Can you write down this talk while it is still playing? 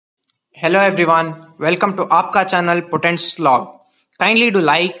Hello everyone, welcome to आपका channel Potent Slog. Kindly do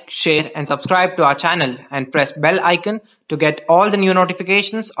like, share and subscribe to our channel and press bell icon to get all the new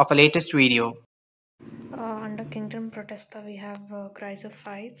notifications of a latest video. Under Kingdom Protista, we have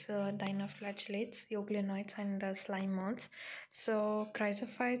chrysophytes, dinoflagellates, euglenoids, and slime moths. So,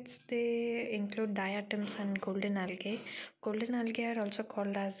 chrysophytes they include diatoms and golden algae. Golden algae are also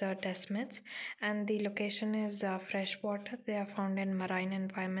called as desmids, and the location is freshwater. They are found in marine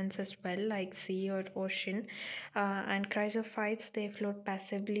environments as well, like sea or ocean. And chrysophytes they float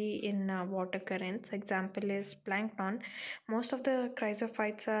passively in water currents. Example is plankton. Most of the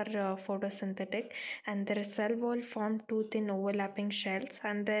chrysophytes are photosynthetic, and their cell wall form two thin overlapping shells,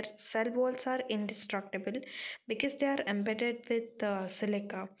 and their cell walls are indestructible because they are embedded with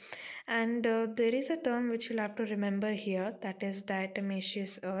silica. And there is a term which you'll have to remember here, that is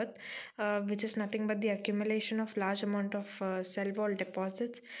diatomaceous earth, which is nothing but the accumulation of large amount of cell wall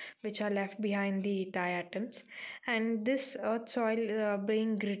deposits which are left behind the diatoms. And this earth soil,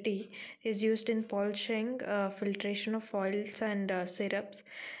 being gritty, is used in polishing, filtration of oils and syrups.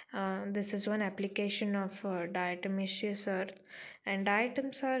 This is one application of diatomaceous earth, and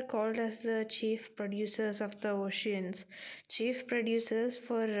diatoms are called as the chief producers of the oceans. Chief producers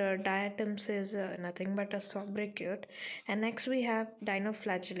for diatoms is nothing but a sobriquet. And next we have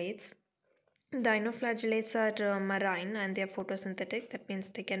dinoflagellates. Dinoflagellates are marine and they are photosynthetic. That means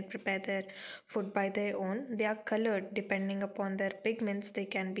they can prepare their food by their own. They are colored depending upon their pigments. They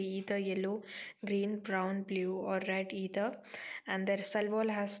can be either yellow, green, brown, blue, or red either. And their cell wall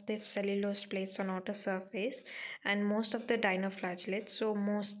has stiff cellulose plates on outer surface. And most of the dinoflagellates, so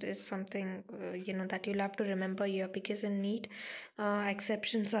most is something that you'll have to remember here, because in Neet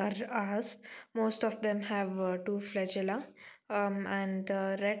exceptions are asked. Most of them have two flagella, and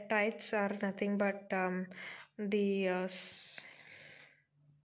red tides are nothing but the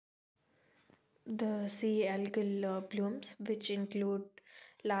the sea algal blooms, which include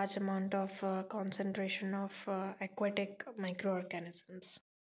large amount of concentration of aquatic microorganisms.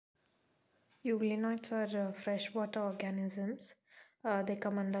 Euglenoids are freshwater organisms. They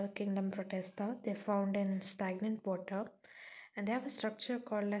come under kingdom Protista. They're found in stagnant water, and they have a structure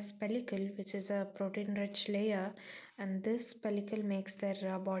called as pellicle, which is a protein-rich layer, and this pellicle makes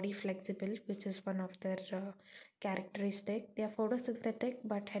their body flexible, which is one of their characteristic. They are photosynthetic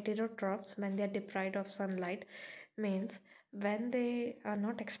but heterotrophs when they are deprived of sunlight. Means when they are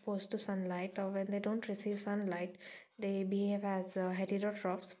not exposed to sunlight or when they don't receive sunlight, they behave as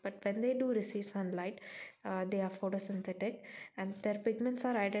heterotrophs, but when they do receive sunlight, they are photosynthetic, and their pigments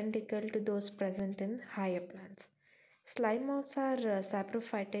are identical to those present in higher plants. Slime moths are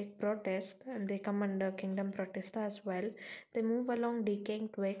saprophytic protists, and they come under kingdom Protista as well. They move along decaying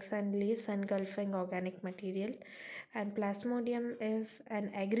twigs and leaves engulfing organic material. And Plasmodium is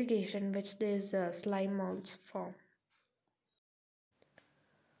an aggregation which these slime molds form.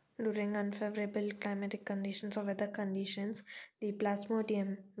 During unfavorable climatic conditions or weather conditions, the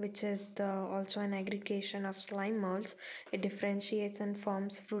Plasmodium, which is also an aggregation of slime molds, it differentiates and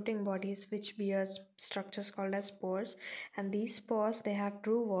forms fruiting bodies which bears structures called as spores. And these spores they have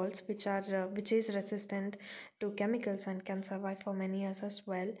true walls which is resistant to chemicals and can survive for many years as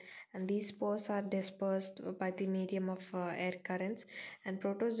well. And these spores are dispersed by the medium of air currents. And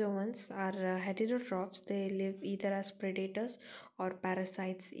protozoans are heterotrophs. They live either as predators or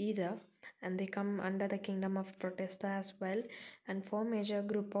parasites either, and they come under the kingdom of Protista as well. And four major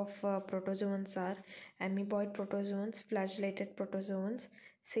group of protozoans are amoeboid protozoans, flagellated protozoans,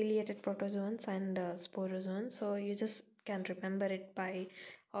 ciliated protozoans, and sporozoans. So you just can remember it by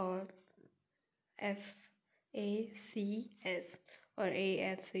uh, FACS or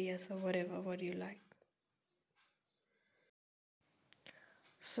AFCS or whatever what you like.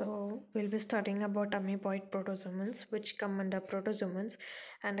 So we'll be studying about amoeboid protozoans, which come under protozoans,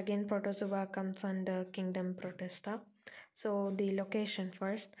 and again protozoa comes under kingdom Protista. So the location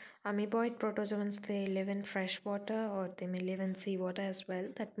first, amoeboid protozoans they live in freshwater or they may live in seawater as well.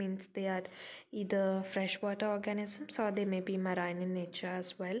 That means they are either freshwater organisms or they may be marine in nature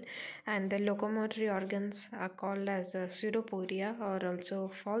as well. And the locomotory organs are called as pseudopodia or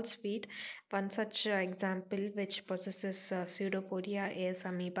also false feet. One such example which possesses pseudopodia is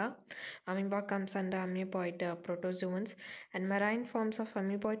amoeba. Amoeba comes under amoeboid protozoans, and marine forms of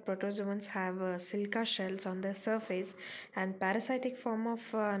amoeboid protozoans have silica shells on their surface. And parasitic form of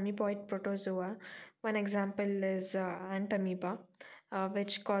amoeboid protozoa, one example is ant amoeba,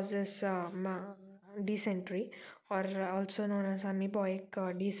 which causes dysentery, or also known as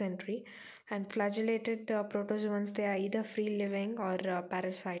amoeboic dysentery. And flagellated protozoans, they are either free living or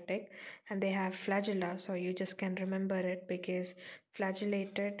parasitic, and they have flagella. So you just can remember it because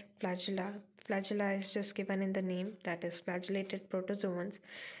flagellated flagella is just given in the name, that is flagellated protozoans.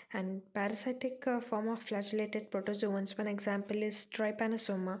 And parasitic form of flagellated protozoans, one example is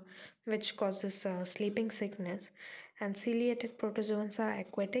trypanosoma, which causes sleeping sickness. And ciliated protozoans are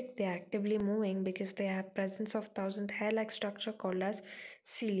aquatic, they are actively moving because they have presence of thousand hair-like structure called as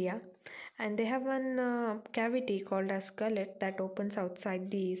cilia, and they have one cavity called as gullet that opens outside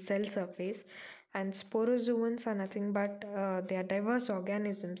the cell surface. And sporozoans are nothing but they are diverse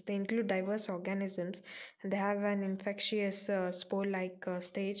organisms. They include diverse organisms, and they have an infectious spore-like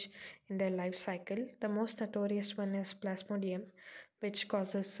stage in their life cycle. The most notorious one is Plasmodium, which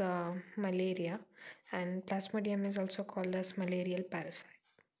causes malaria, and Plasmodium is also called as malarial parasite.